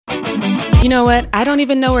You know what? I don't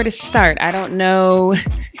even know where to start. I don't know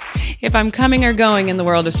if I'm coming or going in the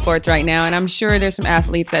world of sports right now, and I'm sure there's some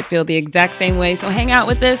athletes that feel the exact same way. So hang out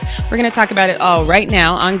with us. We're going to talk about it all right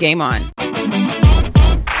now on Game On.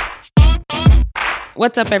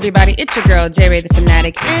 What's up, everybody? It's your girl, J. Ray the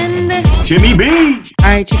Fanatic, and Timmy B. All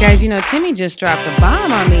right, you guys, Timmy just dropped a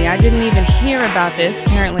bomb on me. I didn't even hear about this.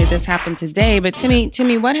 Apparently, this happened today. But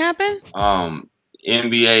Timmy, what happened?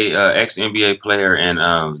 Ex-NBA player and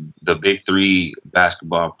the Big Three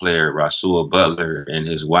basketball player Rasul Butler and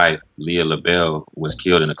his wife Leah LaBelle was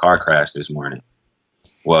killed in a car crash this morning.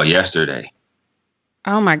 Well, yesterday.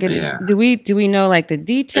 Oh my goodness! Yeah. Do we know like the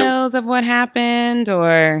details of what happened,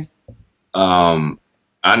 or?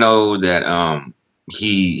 I know that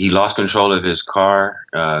he lost control of his car,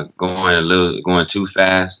 going too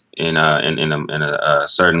fast in a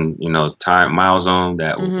certain time mile zone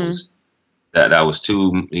that was. That was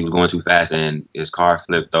he was going too fast, and his car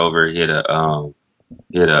flipped over, hit a I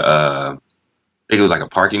think it was like a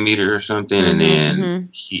parking meter or something, and then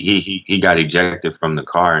he got ejected from the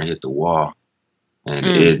car and hit the wall, and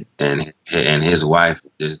his wife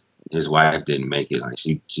didn't make it. Like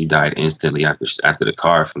she died instantly after the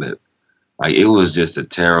car flipped. Like it was just a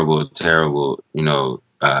terrible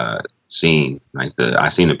scene. Like I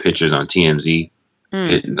seen the pictures on TMZ.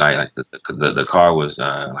 The car was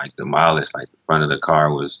like demolished. Like the front of the car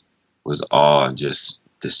was all just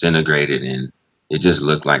disintegrated, and it just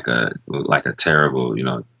looked like a terrible,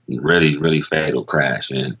 really really fatal crash.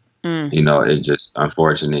 And it's just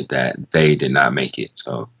unfortunate that they did not make it.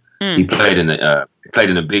 So he played in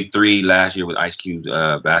the Big Three last year with Ice Cube's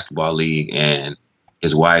basketball league, and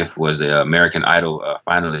his wife was an American Idol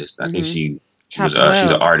finalist. I think she's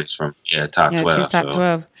an artist from top 12. She's top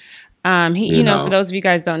 12. For those of you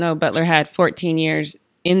guys don't know, Butler had 14 years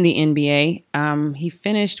in the NBA. He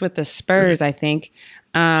finished with the Spurs, I think.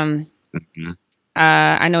 I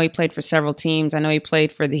know he played for several teams. I know he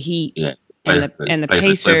played for the Heat and the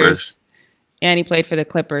Pacers, and he played for the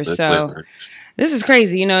Clippers. This is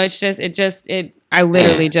crazy. I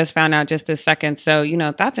literally just found out just a second. So,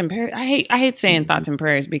 thoughts and prayers. I hate saying thoughts and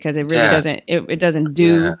prayers because it really doesn't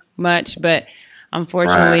do much, but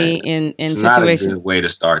unfortunately, in situations, not a good way to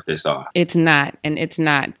start this off. It's not, and it's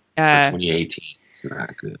not. 2018, it's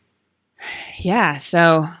not good. Yeah.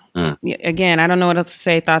 So again, I don't know what else to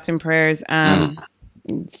say. Thoughts and prayers.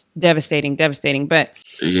 It's devastating. But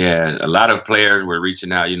yeah, a lot of players were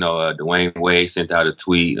reaching out. Dwayne Wade sent out a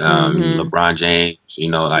tweet. LeBron James.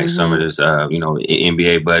 Some of his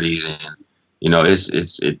NBA buddies, and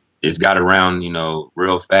it's got around,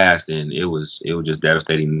 real fast, and it was just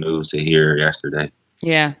devastating news to hear yesterday.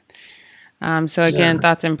 Yeah. So again,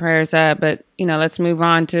 thoughts and prayers. But let's move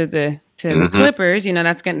on to the Clippers.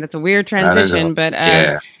 That's a weird transition, but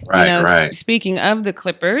right. Speaking of the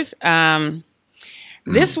Clippers,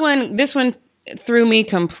 this one threw me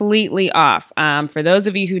completely off. For those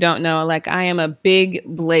of you who don't know, I am a big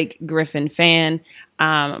Blake Griffin fan.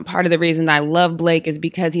 Part of the reason I love Blake is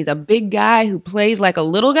because he's a big guy who plays like a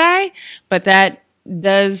little guy, but that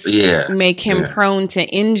does make him prone to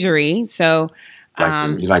injury. So,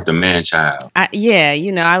 he's like the man child. I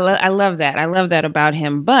love that. I love that about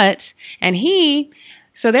him.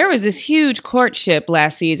 So there was this huge courtship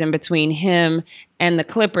last season between him and the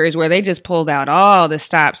Clippers where they just pulled out all the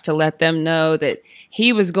stops to let them know that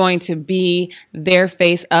he was going to be their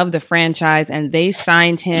face of the franchise, and they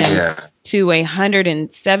signed him to a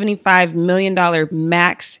 $175 million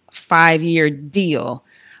max 5-year deal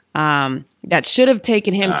that should have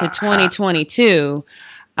taken him to 2022,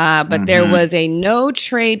 but there was a no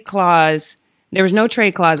trade clause. There was no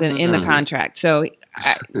trade clause in the contract. So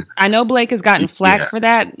I know Blake has gotten flack for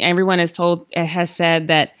that. Everyone has said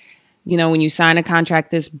that, when you sign a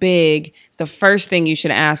contract this big, the first thing you should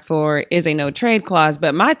ask for is a no trade clause.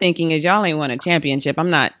 But my thinking is y'all ain't won a championship. I'm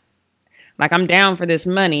not I'm down for this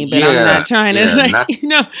money, but I'm not trying to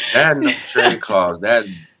that no trade clause.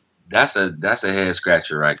 That's a head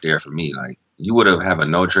scratcher right there for me. Like, you would have a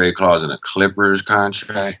no trade clause in a Clippers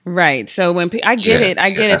contract. Right. So when I get it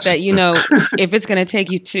that, if it's going to take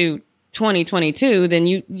you to 2022, then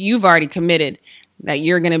you've already committed that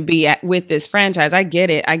you're going to be with this franchise. I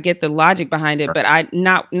get it. I get the logic behind it, but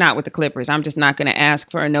not with the Clippers. I'm just not going to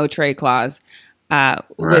ask for a no trade clause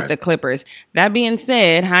with the Clippers. That being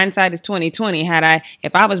said, hindsight is 2020.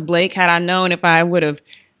 If I was Blake, had I known if I would have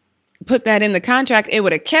put that in the contract, it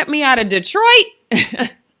would have kept me out of Detroit.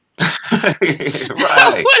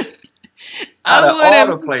 Right. Out of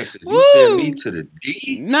all the places, you sent me to the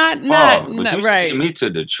D. Not right. Sent me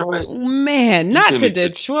to Detroit. Man, not to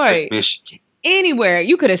Detroit. Michigan. anywhere.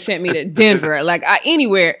 You could have sent me to Denver, like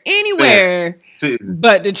anywhere, Man,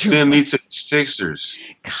 but Detroit. send me to the Sixers.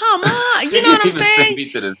 Come on, You you know what I'm even send saying? me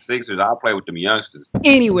to the Sixers. I'll play with them youngsters.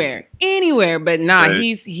 Anywhere, but nah, But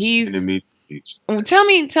he's. sending me to Well, tell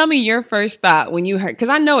me your first thought when you heard, because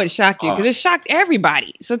I know it shocked you, because it shocked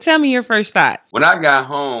everybody. So tell me your first thought. when I got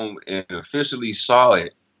home and officially saw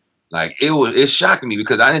it, like it shocked me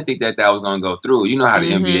because I didn't think that was going to go through. You know how the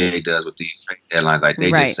NBA does with these trade deadlines, like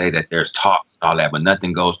they just say that there's talks and all that, but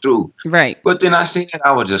nothing goes through. Right. But then I seen it,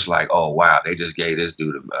 I was just like, oh wow, they just gave this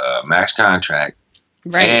dude a max contract,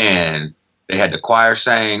 and they had the choir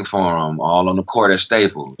sang for him all on the court at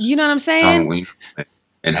Staples. You know what I'm saying?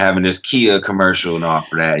 And having this Kia commercial and all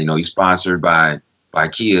for that, he's sponsored by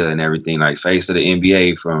Kia and everything, like face of the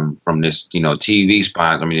NBA from this, TV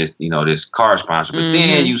sponsor. I mean, this car sponsor. But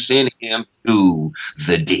then you send him to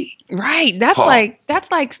the D. Right. That's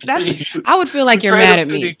I would feel like you're mad at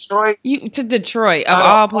me. Detroit? To Detroit, of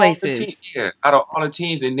all places. Out of all the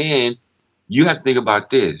teams. And then you have to think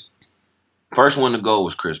about this. First one to go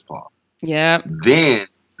was Chris Paul. Yeah. Then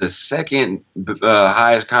the second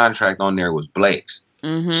highest contract on there was Blake's.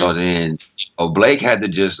 So then Blake had to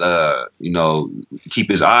just, keep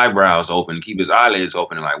his eyebrows open, keep his eyelids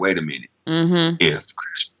open, and like, wait a minute. If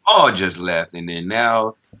Chris Paul just left, and then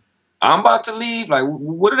now I'm about to leave, like,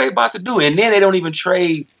 what are they about to do? And then they don't even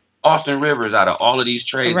trade Austin Rivers out of all of these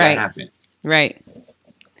trades that happened. Right.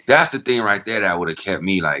 That's the thing right there that would have kept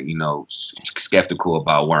me, like, skeptical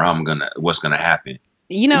about what's gonna happen.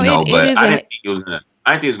 But I didn't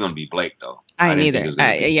think it was gonna be Blake though. I didn't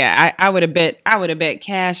either. I would have bet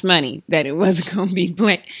cash money that it wasn't going to be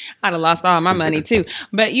Blake. I'd have lost all my money too.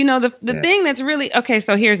 But the thing that's really okay.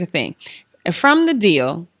 So here's the thing: from the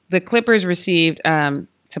deal, the Clippers received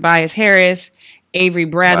Tobias Harris, Avery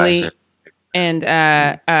Bradley, and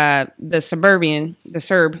the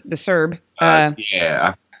Serb. I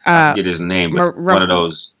forget his name, but one of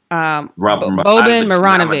those. Boban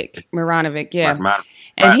Marjanovic. Yeah.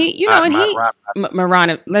 And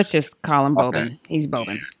Marjanovic, let's just call him Boban. Okay. He's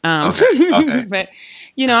Boban. Okay. But,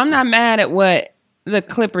 I'm not mad at what the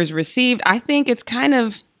Clippers received. I think it's kind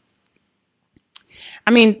of,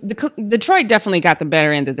 Detroit definitely got the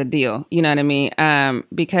better end of the deal. You know what I mean?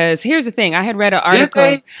 Because here's the thing. I had read an article,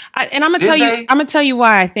 and I'm gonna tell you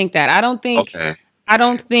why I think that. I'm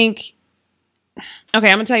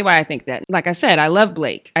gonna tell you why I think that. Like I said, I love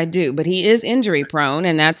Blake. I do, but he is injury prone,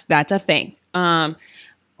 and that's a thing.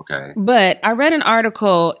 But I read an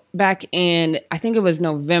article back in, I think it was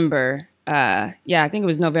November. I think it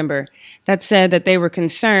was November, that said that they were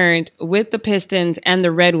concerned with the Pistons and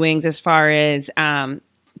the Red Wings as far as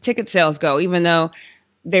ticket sales go, even though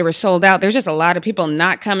they were sold out. There's just a lot of people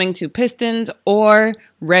not coming to Pistons or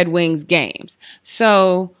Red Wings games.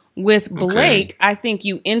 So with Blake, I think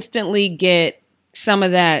you instantly get some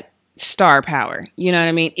of that star power. You know what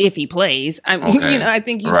I mean? If he plays, I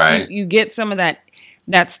think you get some of that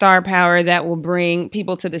star power that will bring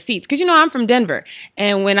people to the seats. Because I'm from Denver,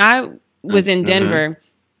 and when I was in Denver,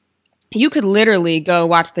 you could literally go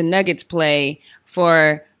watch the Nuggets play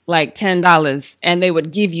for like $10, and they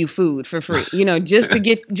would give you food for free. just to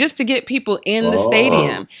get people in the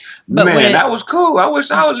stadium. But that was cool. I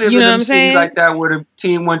wish I would live in cities like that where the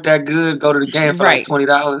team went that good. Go to the game for like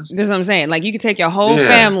 $20. That's what I'm saying. Like you could take your whole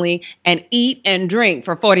family and eat and drink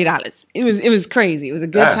for $40. It was crazy. It was a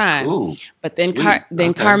good time. Cool. But then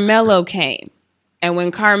Carmelo came, and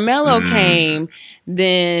when Carmelo came,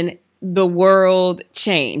 then the world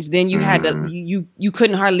changed. Then you had to, you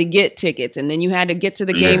couldn't hardly get tickets, and then you had to get to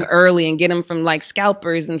the game early and get them from like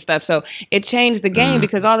scalpers and stuff. So it changed the game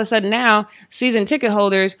because all of a sudden now season ticket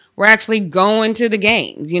holders were actually going to the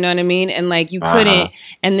games. You know what I mean? And like you couldn't,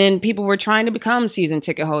 and then people were trying to become season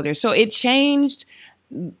ticket holders. So it changed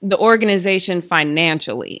the organization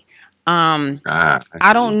financially.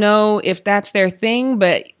 I don't know if that's their thing,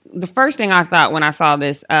 but the first thing I thought when I saw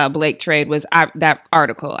this Blake trade was that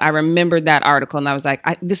article. I remembered that article, and I was like,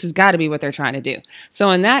 this has got to be what they're trying to do. So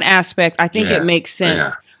in that aspect, I think it makes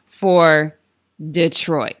sense for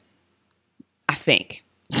Detroit. I think.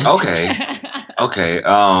 Okay.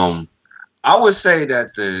 I would say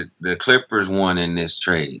that the Clippers won in this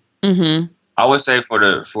trade. I would say for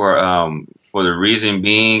the reason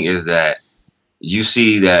being is that you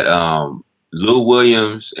see that Lou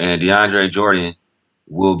Williams and DeAndre Jordan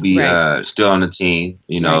will be still on the team.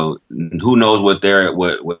 Who knows what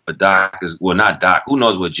Doc is? Well, not Doc. Who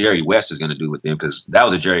knows what Jerry West is going to do with them? Because that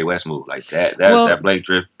was a Jerry West move. Like that Blake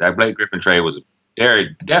Griffin trade was they're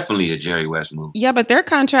definitely a Jerry West move. Yeah, but their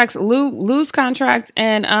contracts, Lou's contracts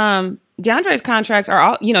and DeAndre's contracts are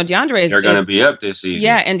all, DeAndre They're going to be up this season.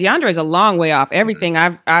 Yeah, and DeAndre's a long way off. Everything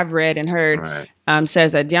I've read and heard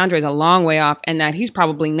says that DeAndre's a long way off and that he's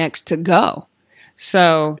probably next to go.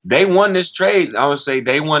 So they won this trade. I would say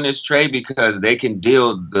they won this trade because they can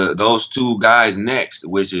deal those two guys next,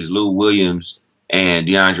 which is Lou Williams and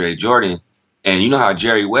DeAndre Jordan. And you know how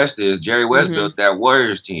Jerry West is. Jerry West built that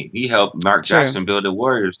Warriors team. He helped Mark Jackson build the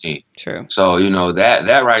Warriors team. True. So,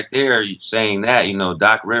 that right there, saying that,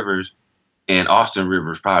 Doc Rivers and Austin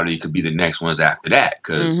Rivers probably could be the next ones after that.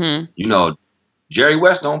 Because, Jerry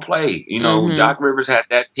West don't play. Doc Rivers had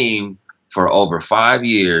that team for over 5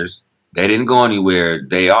 years. They didn't go anywhere.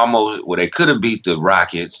 They could have beat the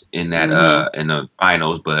Rockets in that in the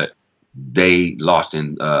finals, but they lost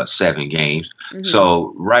in 7 games.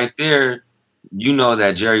 So right there,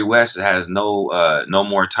 that Jerry West has no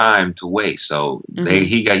more time to waste. So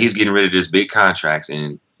he's getting rid of this big contracts,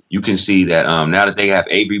 and you can see that now that they have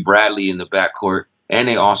Avery Bradley in the backcourt, and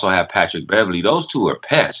they also have Patrick Beverley. Those two are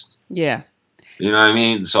pests. Yeah, you know what I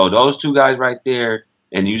mean. So those two guys right there.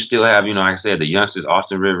 And you still have, like I said, the youngsters,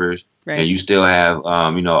 Austin Rivers, and you still have,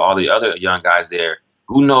 all the other young guys there.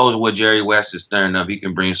 Who knows what Jerry West is stirring up? He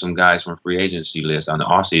can bring some guys from free agency list on the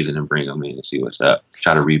offseason and bring them in and see what's up.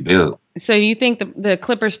 Try to rebuild. So you think the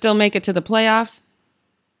Clippers still make it to the playoffs?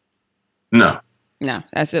 No. No,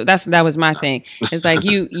 that was my thing. It's like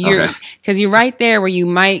you're because you're right there where you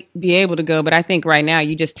might be able to go, but I think right now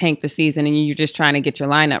you just tank the season and you're just trying to get your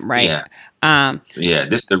lineup right. Yeah.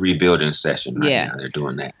 This is the rebuilding session right now. They're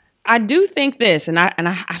doing that. I do think this, and I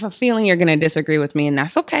have a feeling you're going to disagree with me, and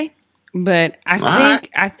that's okay. But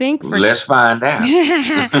I think for let's find out.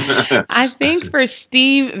 I think for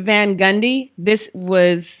Steve Van Gundy, this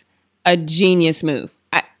was a genius move.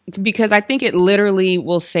 Because I think it literally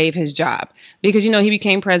will save his job. Because, he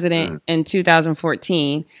became president in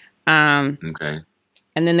 2014. Okay.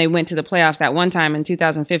 And then they went to the playoffs that one time in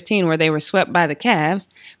 2015 where they were swept by the Cavs.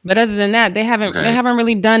 But other than that, they haven't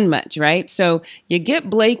really done much, right? So you get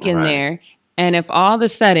Blake in there, and if all of a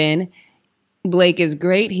sudden Blake is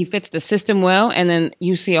great, he fits the system well, and then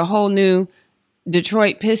you see a whole new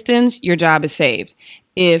Detroit Pistons, your job is saved.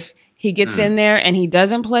 If he gets in there and he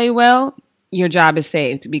doesn't play well, your job is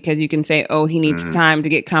saved because you can say, he needs time to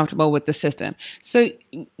get comfortable with the system. So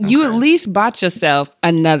you at least bought yourself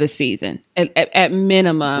another season. At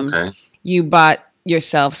minimum, you bought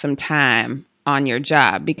yourself some time on your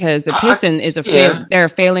job because the Pistons they're a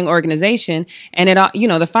failing organization, and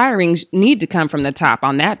the firings need to come from the top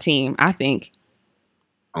on that team, I think.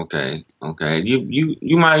 Okay.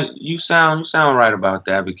 You sound right about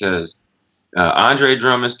that because Andre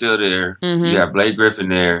Drummond's still there. You have Blake Griffin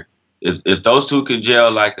there. If those two could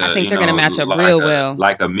gel I think they're going to match up real well.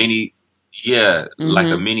 Like a mini, like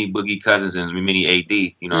a mini Boogie Cousins and a mini AD,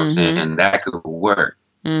 you know what I'm saying? And that could work.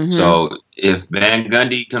 So if Van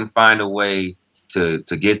Gundy can find a way to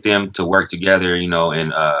get them to work together,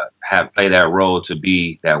 and play that role to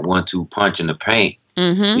be that 1-2 punch in the paint,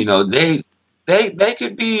 they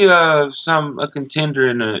could be a contender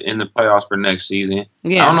in the playoffs for next season.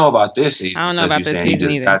 Yeah. I don't know about this season. I don't know about this season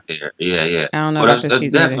either. Got there. Yeah. I don't know about this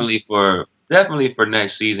season definitely for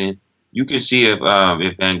next season. You can see if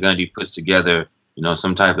Van Gundy puts together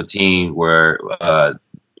some type of team where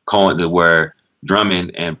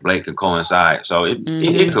Drummond and Blake could coincide. So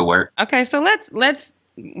it could work. Okay, so let's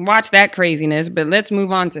watch that craziness, but let's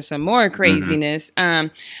move on to some more craziness.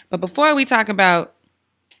 But before we talk about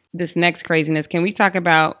this next craziness, can we talk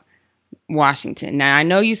about Washington? Now, I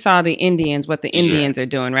know you saw the Indians, what the Indians are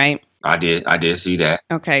doing, right? I did see that.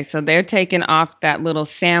 Okay, so they're taking off that little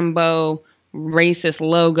Sambo racist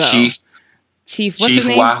logo. Chief, what's his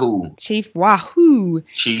name? Wahoo. Chief Wahoo.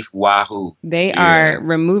 Chief Wahoo. They are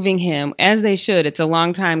removing him, as they should. It's a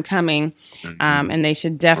long time coming, and they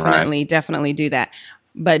should definitely do that.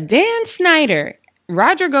 But Dan Snyder,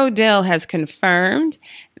 Roger Goodell has confirmed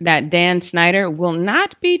that Dan Snyder will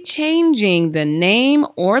not be changing the name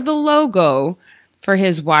or the logo for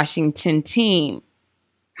his Washington team.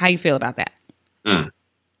 How you feel about that?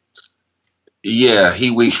 Yeah,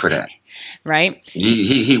 he weak for that. Right?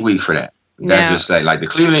 He weak for that. That's just like the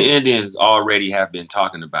Cleveland Indians already have been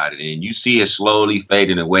talking about it, and you see it slowly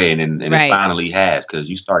fading away, and it finally has, because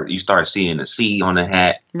you start seeing a C on the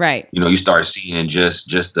hat, right? You start seeing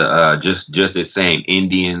just it saying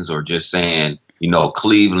Indians or just saying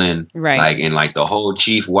Cleveland, right? And the whole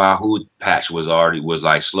Chief Wahoo patch was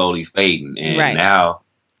slowly fading, and now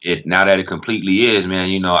that it completely is, man,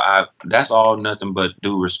 that's all nothing but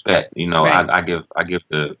due respect. I give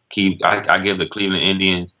the Cleveland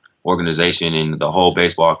Indians organization and the whole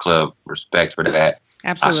baseball club respect for that.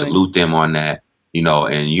 Absolutely. I salute them on that. You know,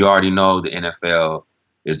 and you already know the NFL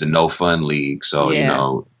is the no fun league, so you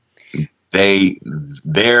know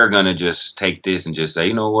they're gonna just take this and just say,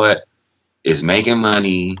 you know what, it's making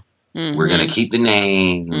money. We're gonna keep the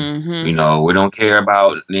name. You know, we don't care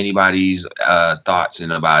about anybody's thoughts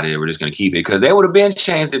and about it. We're just gonna keep it because they would have been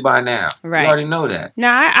changed it by now. Right. You already know that.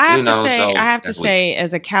 Now I have to say,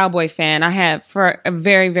 as a Cowboy fan, I have for a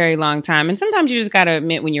very, very long time, and sometimes you just gotta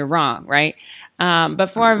admit when you're wrong, right? But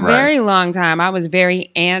for a very long time, I was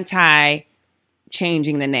very anti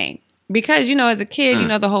changing the name because, you know, as a kid, you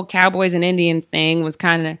know, the whole Cowboys and Indians thing was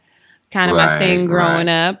kind of my thing growing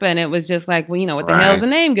up. And it was just like, well, you know, what the hell's the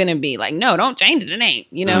name going to be? Like, no, don't change the name,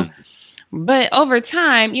 you know? But over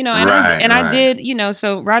time, you know, I did, you know,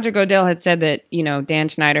 so Roger Goodell had said that, you know, Dan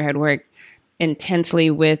Schneider had worked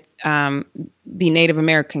intensely with the Native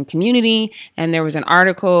American community. And there was an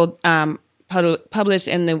article published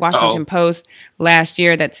in the Washington Post last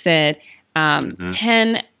year that said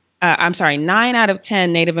 9 out of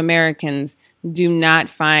 10 Native Americans do not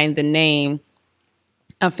find the name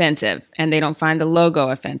offensive, and they don't find the logo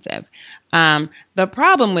offensive. The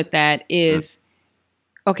problem with that is,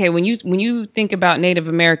 okay, when you think about Native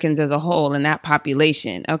Americans as a whole and that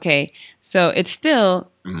population, okay, so it's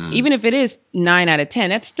still, even if it is 9 out of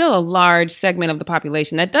 10, that's still a large segment of the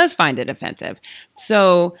population that does find it offensive.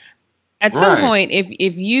 So at some point,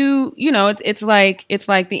 if you know, it's like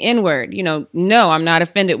the N-word, you know, no, I'm not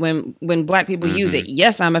offended when black people use it.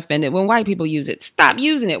 Yes, I'm offended when white people use it. Stop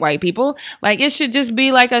using it, white people. Like, it should just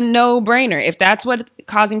be like a no-brainer. If that's what's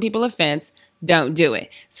causing people offense, don't do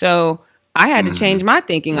it. So I had to change my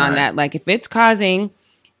thinking on that. Like, if it's causing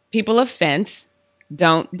people offense,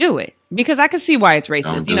 don't do it. Because I can see why it's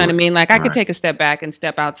racist. You know what I mean? Like, I could take a step back and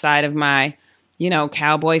step outside of my, you know,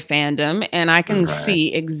 Cowboy fandom, and I can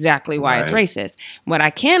see exactly why it's racist. What I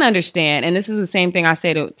can understand, and this is the same thing I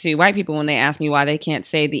say to white people when they ask me why they can't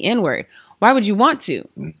say the N-word. Why would you want to?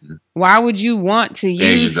 Why would you want to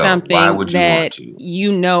use something that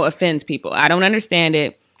you know offends people? I don't understand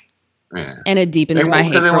it. And it deepens my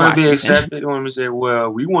hate for Washington. They want to be accepted. They want to say,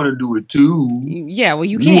 well, we want to do it too. Yeah, well,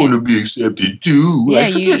 you can't. You want to be accepted too.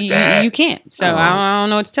 Yeah, you can't. So I don't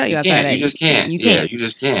know what to tell you outside that. You just can't. You can't. Yeah, you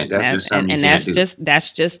just can't. That's just something you can't do.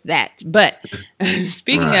 That's just that. But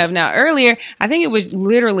speaking of, now earlier, I think it was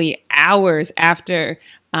literally hours after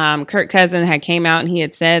Kirk Cousins had came out and he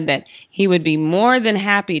had said that he would be more than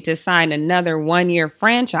happy to sign another 1-year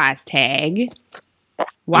franchise tag.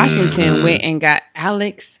 Washington went and got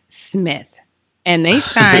Alex Smith, and they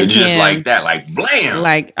signed just him like that, like blam.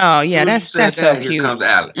 Like, oh yeah, that's so cute. Here comes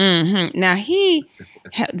Alex. Now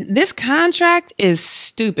this contract is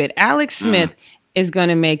stupid. Alex Smith is going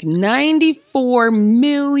to make $94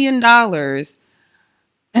 million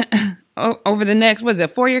over the next, what is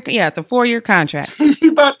it, 4 year? Yeah, it's a 4-year contract. He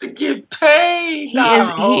about to get paid.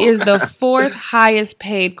 He is the 4th highest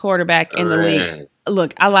paid quarterback in the league.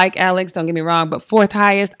 Look, I like Alex, don't get me wrong, but 4th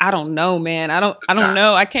highest, I don't know, man. I don't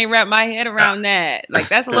know. I can't wrap my head around that. Like,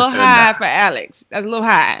 that's a little high for Alex. That's a little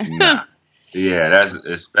high. Yeah, that's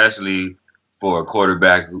especially for a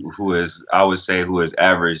quarterback who is, I would say, who is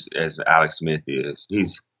average as Alex Smith is.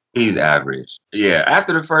 He's average. Yeah,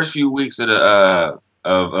 after the first few weeks of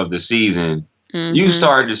the season, you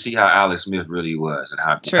started to see how Alex Smith really was and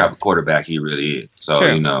how type of quarterback he really is. So,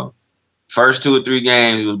 you know, first 2 or 3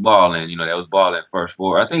 games he was balling. You know, that was balling first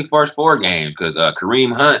 4. I think first 4 games because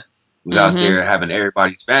Kareem Hunt was out there having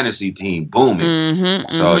everybody's fantasy team booming.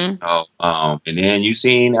 So, you know, and then you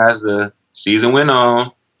seen as the season went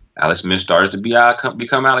on, Alex Smith started to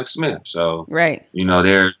become Alex Smith. So, you know,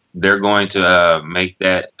 they're going to make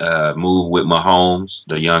that move with Mahomes,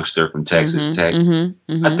 the youngster from Texas Tech.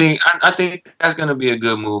 I think that's going to be a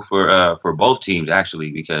good move for both teams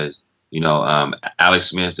actually, because you know Alex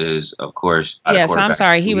Smith is, of course, yeah. So I'm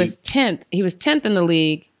sorry, he was 10th. He was 10th in the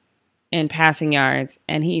league in passing yards,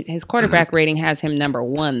 and his quarterback rating has him number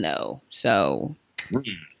 1 though. So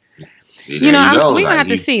you know, we gonna have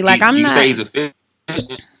to see. Like, I'm not. Say he's efficient.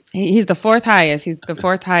 He's the 4th highest. He's the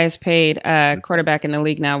 4th highest paid quarterback in the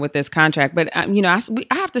league now with this contract. But, you know, I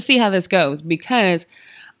have to see how this goes, because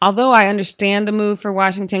although I understand the move for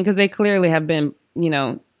Washington, because they clearly have been, you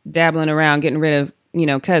know, dabbling around getting rid of, you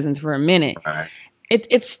know, Cousins for a minute,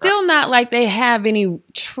 it's still not like they have any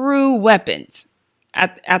true weapons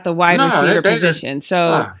at the wide receiver position.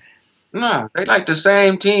 No, they like the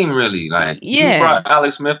same team, really. Like, you brought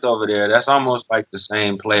Alex Smith over there. That's almost like the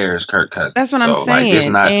same player as Kirk Cousins. That's what I'm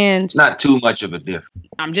saying. Like, it's not too much of a difference.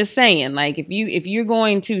 I'm just saying, like, if you're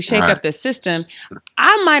going to shake up the system,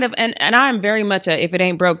 I might have, and I'm very much a if it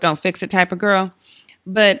ain't broke, don't fix it type of girl.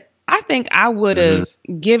 But I think I would Hmm.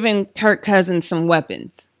 have given Kirk Cousins some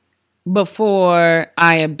weapons before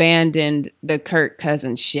I abandoned the Kirk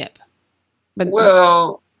Cousins ship. But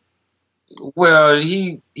Well, well,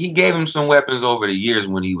 he gave him some weapons over the years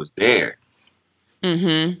when he was there.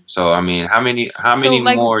 mm-hmm. So I mean, how So many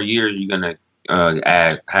like, more years you gonna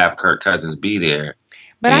have Kirk Cousins be there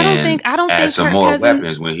but and I don't add think some Kirk more Cousins.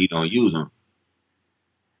 weapons when he don't use them?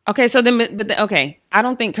 Okay, so okay, I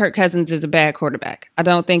don't think Kirk Cousins is a bad quarterback. I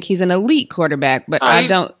don't think he's an elite quarterback, but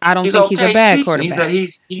No, I don't he's think he's a okay. He's bad decent. quarterback.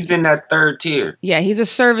 He's in that third tier. Yeah, he's a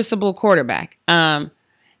serviceable quarterback. Mm-hmm.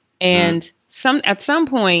 And at some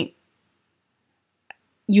point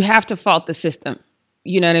you have to fault the system.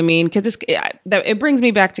 You know what I mean? Because it brings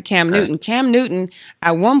me back to Cam Okay. Newton. Cam Newton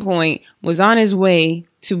at one point was on his way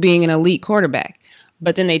to being an elite quarterback,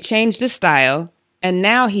 but then they changed the style, and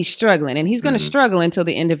now he's struggling, and he's going to Mm-hmm. struggle until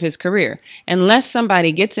the end of his career unless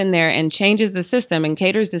somebody gets in there and changes the system and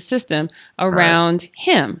caters the system Right. around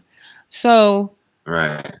him. So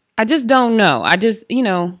Right. I just don't know. I just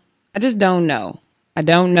don't know. I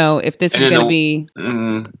don't know if this And is then going to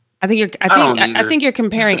be. I don't I either. think you're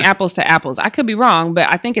comparing apples to apples. I could be wrong,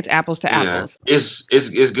 but I think it's apples to Yeah, apples.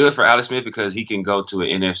 it's good for Alex Smith because he can go to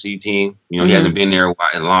an NFC team. You know, he Mm-hmm. hasn't been there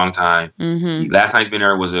in a long time. Mm-hmm. Last time he's been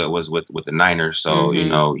there was with the Niners, so you Mm-hmm.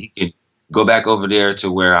 know he can go back over there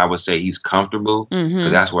to where I would say he's comfortable because Mm-hmm.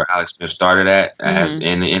 that's where Alex Smith started at as Mm-hmm.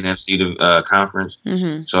 in the NFC conference.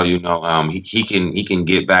 Mm-hmm. So you know, he can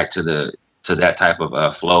get back to that type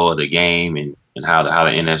of flow of the game and how the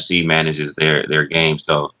NFC manages their game.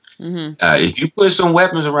 So. Mm-hmm. If you put some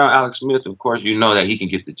weapons around Alex Smith, of course, you know that he can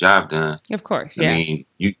get the job done. Of course, I yeah. mean,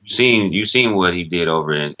 you seen what he did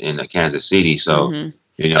over in Kansas City. So Mm-hmm.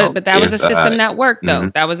 you know, But that was a system that worked, though.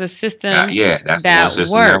 mhm. That was a system Yeah, that's the one that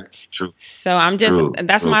system worked. true, So I'm just true.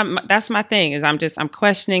 that's my thing is I'm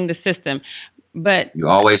questioning the system, but You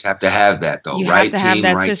always have to have that though, you right have to have team,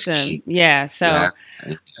 that right system. scheme. Yeah. So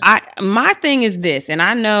Yeah. my thing is this, and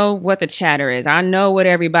I know what the chatter is. I know what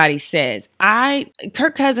everybody says.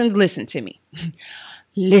 Kirk Cousins, listen to me.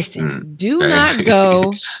 Listen, do Okay.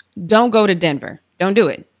 not don't go to Denver. Don't do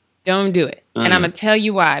it. Don't do it. And I'm going to tell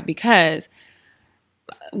you why, because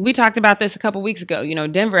we talked about this a couple weeks ago. You know,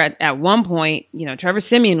 Denver at one point, you know, Trevor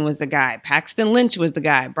Siemian was the guy. Paxton Lynch was the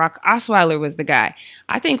guy. Brock Osweiler was the guy.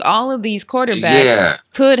 I think all of these quarterbacks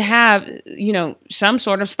could have, you know, some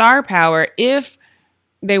sort of star power if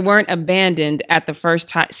they weren't abandoned at the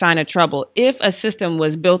first sign of trouble, if a system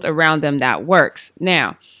was built around them that works.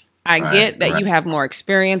 Now, I get that you have more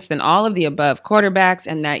experience than all of the above quarterbacks,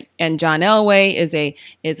 and John Elway is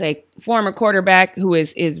a former quarterback who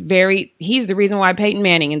is very, he's the reason why Peyton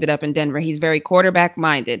Manning ended up in Denver. He's very quarterback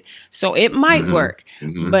minded. So it might work.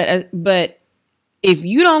 But if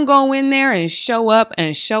you don't go in there and show up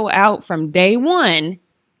and show out from day one,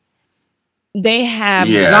 they have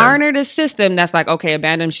garnered a system that's like, okay,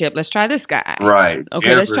 abandon ship. Let's try this guy. Right. Okay,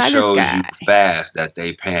 Denver let's try this shows guy. you fast that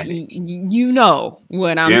they panic. You know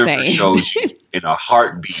what I'm Denver saying. shows you in a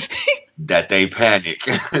heartbeat that they panic.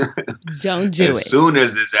 Don't do it. As soon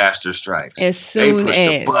as disaster strikes. As soon they push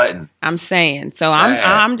as. the button. I'm saying. So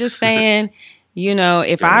I'm just saying, you know,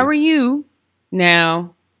 if I were you,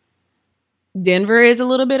 now Denver is a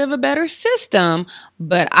little bit of a better system,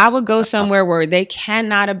 but I would go somewhere where they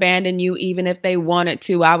cannot abandon you even if they wanted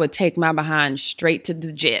to. I would take my behind straight to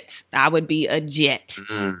the Jets. I would be a Jet.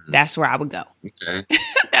 That's where I would go. Okay.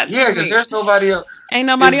 Yeah, because there's nobody else. Ain't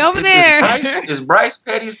nobody over there. Is Bryce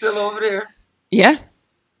Petty still over there? Yeah.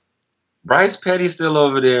 Bryce Petty still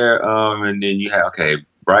over there. And then you have,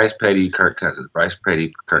 Bryce Petty, Kirk Cousins. Bryce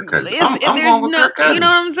Petty, Kirk Cousins. I'm going with Kirk Cousins. You know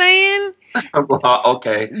what I'm saying?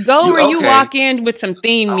 Okay. Go where you walk in with some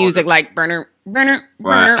theme music like burner.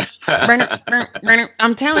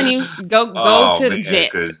 I'm telling you, go to the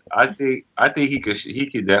Jets. Because I think he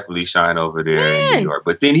could definitely shine over there in New York.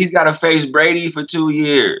 But then he's got to face Brady for 2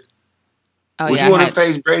 years. Would you want to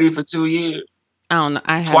face Brady for 2 years? I don't know.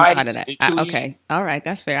 I hadn't thought of that. Okay, all right,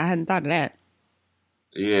 that's fair. I hadn't thought of that.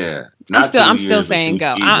 Yeah, I'm still saying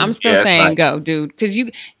go. I'm still saying go, dude. Because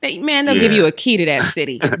they'll give you a key to that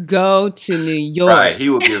city. Go to New York. Right, he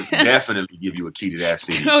will definitely give you a key to that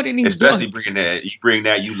city. Go to New Especially York. bring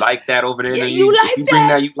that. You like that over there? Yeah, in New you York? like you that? Bring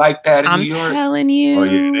that. You like that in I'm New York? telling you. Oh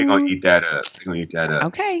yeah, they're gonna eat that up.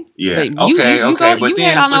 Okay. Yeah. But you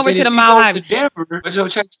head on over to the Mile High. Denver. But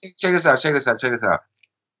check this out.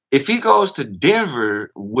 If he goes to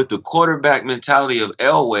Denver with the quarterback mentality of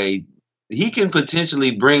Elway, he can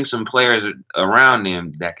potentially bring some players around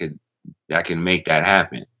him that can make that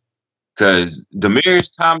happen. Because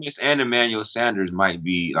Demaryius Thomas and Emmanuel Sanders might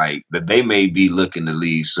be they may be looking to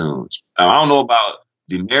leave soon. I don't know about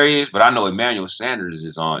Demaryius, but I know Emmanuel Sanders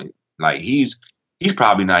is on Like he's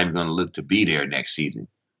probably not even going to look to be there next season.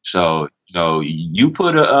 So you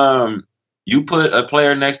put a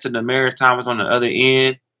player next to Demaryius Thomas on the other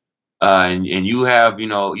end, and you have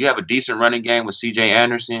a decent running game with C.J.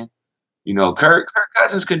 Anderson. Kirk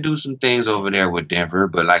Cousins could do some things over there with Denver,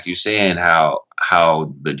 but like you're saying,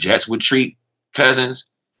 how the Jets would treat Cousins,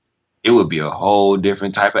 it would be a whole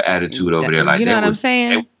different type of attitude over there. Like you know what I'm saying?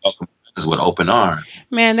 They would welcome Cousins with open arms.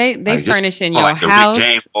 Man, they Like, furnish in or your like the house. Rick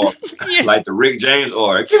James, or Yeah. like the Rick James,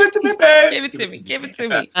 or give it to me, babe. Give it to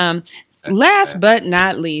me. Last but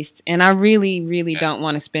not least, and I really, really don't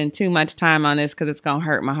want to spend too much time on this because it's gonna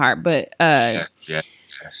hurt my heart. But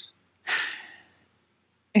Yes.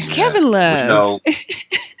 Kevin Love.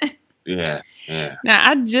 Yeah. Now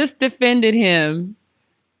I just defended him,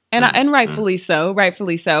 and rightfully so.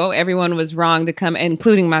 Rightfully so. Everyone was wrong to come,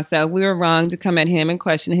 including myself. We were wrong to come at him and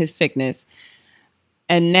question his sickness.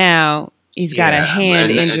 And now he's got a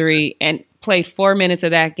hand injury and played 4 minutes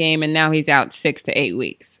of that game, and now he's out 6 to 8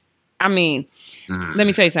 weeks. I mean, let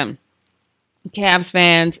me tell you something. Cavs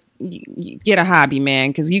fans, you get a hobby, man,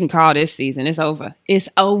 because you can call this season. It's over. It's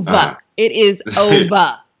over. It is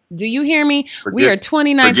over. Do you hear me? We are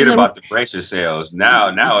 29th. Forget about the brace yourselves. Now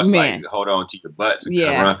it's like hold on to your butts and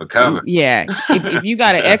run for cover. Yeah. If you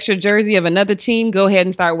got an extra jersey of another team, go ahead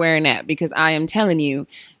and start wearing that, because I am telling you,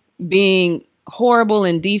 being horrible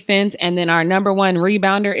in defense and then our number one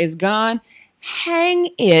rebounder is gone, hang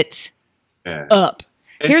it up.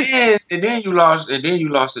 And then you lost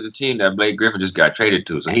to the team that Blake Griffin just got traded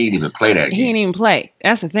to, so he didn't even play that game. He didn't even play.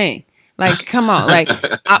 That's the thing. Like, come on. Like,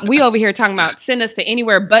 we over here talking about send us to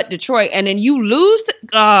anywhere but Detroit, and then you lose to,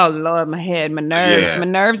 oh, Lord, my head, my nerves. Yeah. My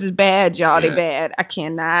nerves is bad, y'all. They bad. I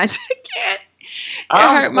cannot. It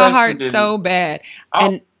hurt my heart so bad.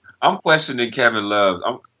 I'm questioning Kevin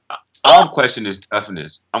Love. I'm questioning his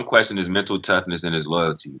toughness. I'm questioning his mental toughness and his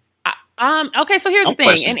loyalty. Okay, so here's the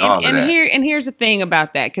thing, and here's the thing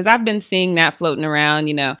about that, because I've been seeing that floating around.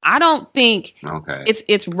 I don't think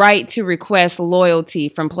it's right to request loyalty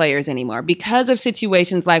from players anymore because of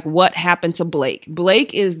situations like what happened to Blake.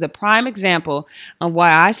 Blake is the prime example of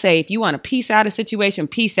why I say if you want to peace out a situation,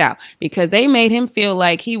 peace out, because they made him feel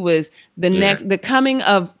like he was the coming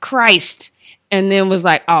of Christ, and then was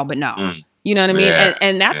like, oh, but no. You know what I mean?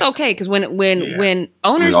 And that's okay, because when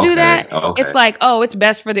owners do that, it's like, oh, it's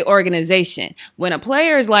best for the organization. When a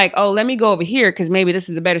player is like, oh, let me go over here because maybe this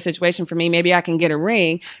is a better situation for me, maybe I can get a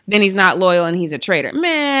ring, then he's not loyal and he's a traitor.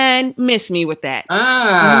 Man, miss me with that. With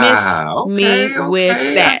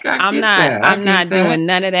that. I'm not doing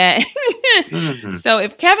none of that. So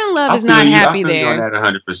if Kevin Love is not happy there, that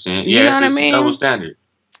 100%. You know what I mean? Double standard.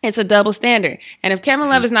 It's a double standard. And if Kevin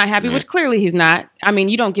Love is not happy, which clearly he's not, I mean,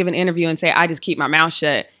 you don't give an interview and say, I just keep my mouth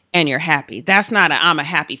shut and you're happy. That's not I'm a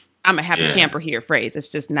happy camper here phrase. It's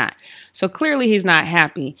just not. So clearly he's not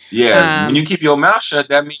happy. Yeah. When you keep your mouth shut,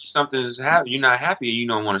 that means something's happening. You're not happy and you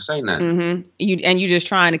don't want to say nothing. Mm-hmm. You're just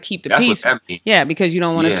trying to keep the peace. What that means. Yeah, because you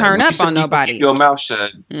don't want to turn up on nobody. Keep your mouth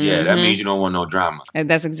shut. Yeah, that means you don't want no drama. And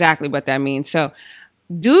that's exactly what that means. So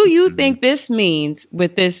do you think this means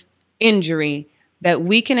with this injury that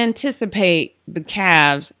we can anticipate the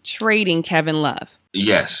Cavs trading Kevin Love?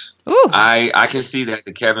 Yes. Ooh. I can see that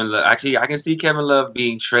I can see Kevin Love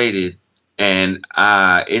being traded, and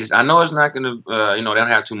I know it's not going to they don't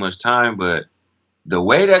have too much time, but the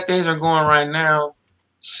way that things are going right now,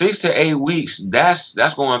 6 to 8 weeks,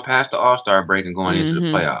 that's going past the All-Star break and going into the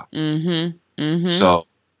playoff. So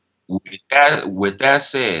with that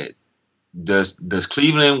said, does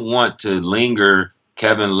Cleveland want to linger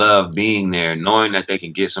Kevin Love being there, knowing that they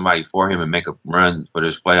can get somebody for him and make a run for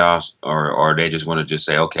this playoffs, or they just want to just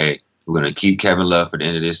say, okay, we're going to keep Kevin Love for the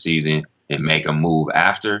end of this season and make a move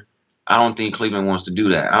after? I don't think Cleveland wants to do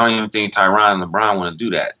that. I don't even think Tyronn and LeBron want to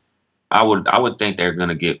do that. I would think they're going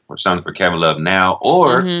to get something for Kevin Love now,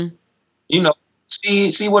 or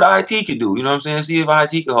see what IT could do. You know what I'm saying? See if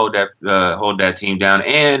IT could hold that team down,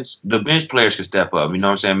 and the bench players could step up. You know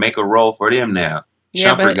what I'm saying? Make a role for them now.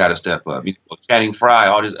 Shumpert got to step up. Channing Frye,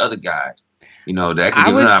 all these other guys. That could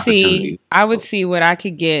give them an opportunity. I would see what I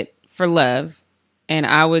could get for Love, and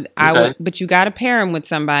I would. But you got to pair him with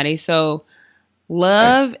somebody. So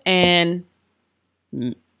Love and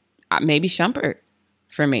maybe Shumpert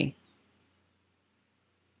for me.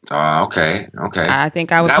 Okay. I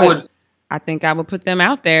think I would put them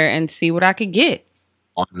out there and see what I could get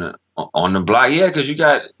on the block. Yeah, because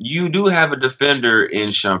you do have a defender in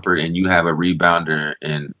Shumpert and you have a rebounder,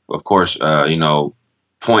 and of course,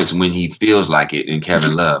 points when he feels like it in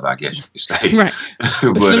Kevin Love, I guess you could say. Right.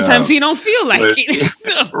 But sometimes he don't feel like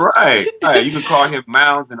it. Right. You can call him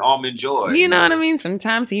Mounds and Almond Joy. You know what I mean?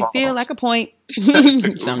 Sometimes he feel like a point.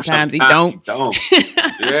 Sometimes he don't.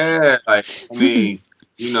 Yeah. Like, I mean,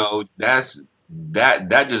 you know,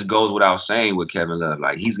 that just goes without saying with Kevin Love.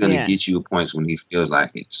 Like, he's gonna get you points when he feels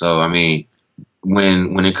like it. So I mean,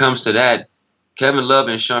 when it comes to that, Kevin Love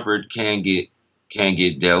and Shumpert can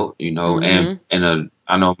get dealt, you know, and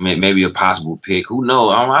I know maybe a possible pick. Who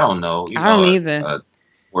knows? I don't know. You I don't either.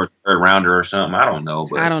 Or third rounder or something. I don't know.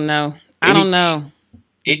 But I don't know. Anything.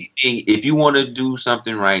 If you want to do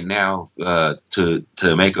something right now, to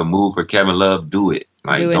make a move for Kevin Love, do it.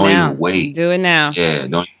 Like, don't even wait. Do it now. Yeah.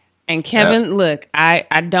 Don't. And Kevin, look, I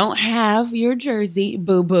don't have your jersey,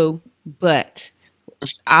 boo boo, but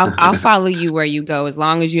I'll follow you where you go as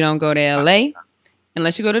long as you don't go to LA.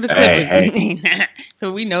 Unless you go to the Clippers. Hey.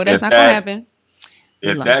 So we know that's not going to happen.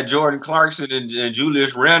 If that Jordan Clarkson and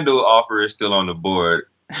Julius Randle offer is still on the board,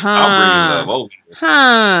 I'll bring Love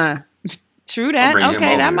over. True that.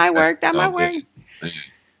 Okay, that might work. That might work.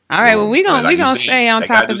 All right, well, we're gonna stay on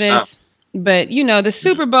top of this. Something. But, you know, the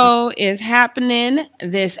Super Bowl is happening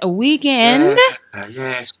this weekend.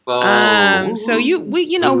 Yes, so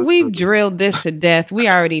we've drilled this to death. We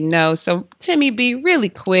already know. So, Timmy B, really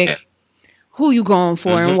quick, who you going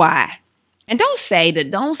for and why? And don't say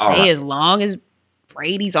as long as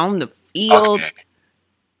Brady's on the field.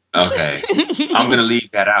 Okay. I'm going to leave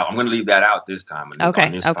that out. I'm going to leave that out this time.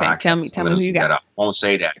 Okay. Tell me who you got. I won't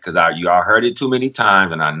say that because y'all heard it too many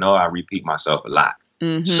times, and I know I repeat myself a lot.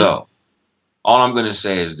 So, all I'm going to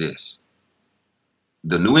say is this.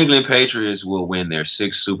 The New England Patriots will win their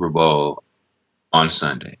 6th Super Bowl on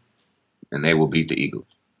Sunday, and they will beat the Eagles.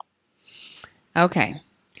 Okay.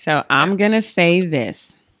 So I'm going to say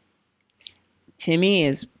this. Timmy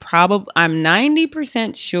is I'm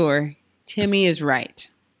 90% sure Timmy is right.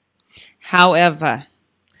 However,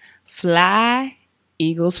 fly,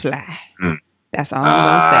 Eagles fly. That's all I'm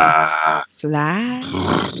going to say. Fly,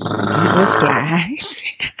 Eagles fly.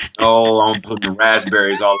 Oh, I'm putting the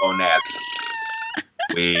raspberries all on that.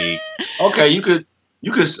 Okay, you could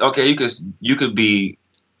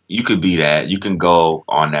be that. You can go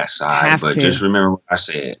on that side, but just remember what I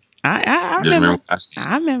said. I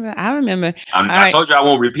remember. I told you I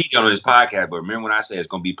won't repeat it on this podcast, but remember when I said it's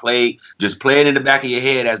going to be played. Just play it in the back of your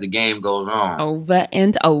head as the game goes on. Over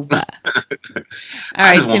and over.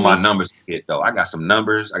 I just want my numbers to hit, though. I got some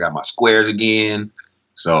numbers. I got my squares again.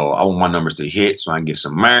 So I want my numbers to hit so I can get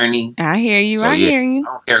some money. I hear you. So, hear you.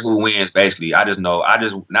 I don't care who wins, basically. I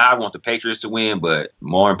want the Patriots to win, but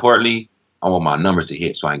more importantly, I want my numbers to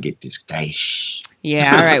hit so I can get this cash.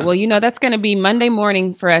 Yeah, all right. Well, you know, that's going to be Monday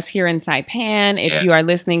morning for us here in Saipan. If you are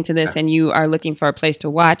listening to this and you are looking for a place to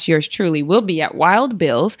watch, yours truly will be at Wild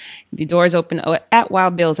Bill's. The doors open at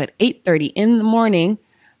Wild Bill's at 8:30 in the morning.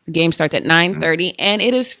 The game starts at 9:30, and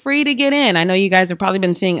it is free to get in. I know you guys have probably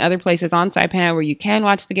been seeing other places on Saipan where you can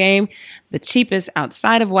watch the game. The cheapest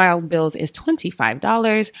outside of Wild Bill's is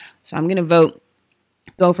 $25. So I'm going to vote,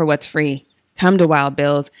 go for what's free. Come to Wild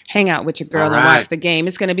Bill's, hang out with your girl and watch the game.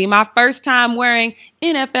 It's going to be my first time wearing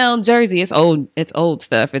NFL jersey. It's old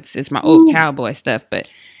stuff. It's my old cowboy stuff,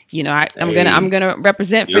 but you know, I'm gonna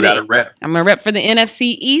represent for I'm gonna rep for the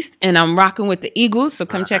NFC East, and I'm rocking with the Eagles. So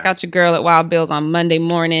come check out your girl at Wild Bill's on Monday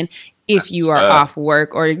morning if you are off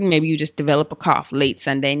work, or maybe you just develop a cough late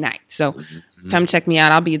Sunday night. So come check me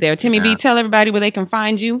out. I'll be there. Timmy B, tell everybody where they can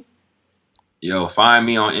find you. Yo, find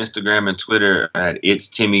me on Instagram and Twitter at It's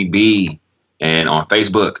Timmy B. And on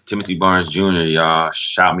Facebook, Timothy Barnes Jr., y'all,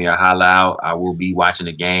 shout me a holla out. I will be watching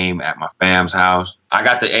the game at my fam's house. I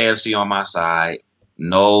got the AFC on my side.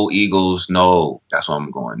 No Eagles, no. That's what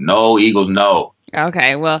I'm going. No Eagles, no.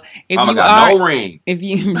 Okay, well, no rings. If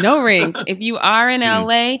you are in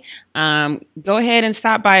LA, go ahead and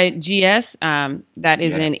stop by GS. That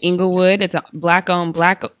is in Inglewood. It's a black owned,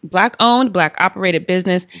 black operated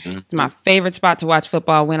business. It's my favorite spot to watch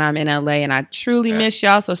football when I'm in LA, and I truly miss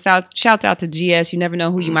y'all. So shout out to GS. You never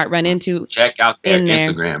know who you might run into. Check out their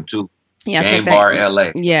Instagram too. Yeah, Game Bar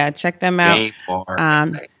LA. Yeah, check them out. Game Bar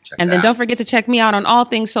LA. And then don't forget to check me out on all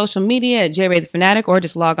things social media at JRay the Fanatic, or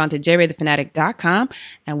just log on to jraythefanatic.com,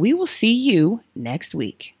 and we will see you next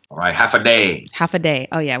week. All right, half a day. Half a day.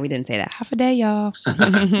 Oh, yeah, we didn't say that. Half a day, y'all.